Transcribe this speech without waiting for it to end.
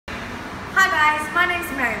Hi guys, my name's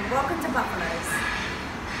Mariam. Welcome to Buffalo's.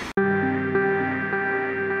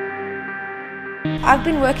 I've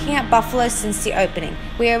been working at Buffalo's since the opening.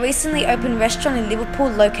 We are a recently opened restaurant in Liverpool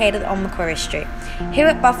located on Macquarie Street. Here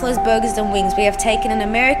at Buffalo's Burgers and Wings, we have taken an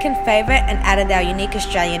American favourite and added our unique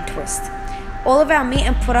Australian twist. All of our meat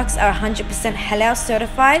and products are 100% Halal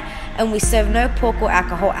certified, and we serve no pork or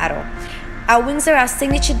alcohol at all. Our wings are our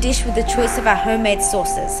signature dish with the choice of our homemade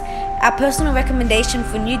sauces. Our personal recommendation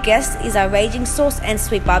for new guests is our raging sauce and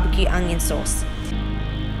sweet barbecue onion sauce.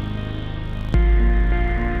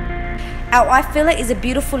 Our eye fillet is a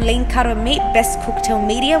beautiful lean cut of meat, best cooked till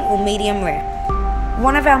medium or medium rare.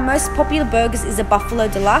 One of our most popular burgers is a Buffalo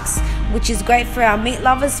Deluxe, which is great for our meat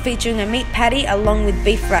lovers, featuring a meat patty along with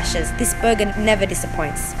beef rashers. This burger never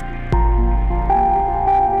disappoints.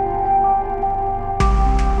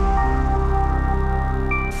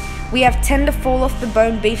 We have tender fall off the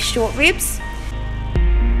bone beef short ribs.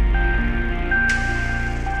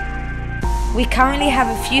 We currently have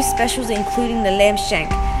a few specials including the lamb shank,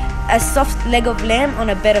 a soft leg of lamb on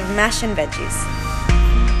a bed of mash and veggies.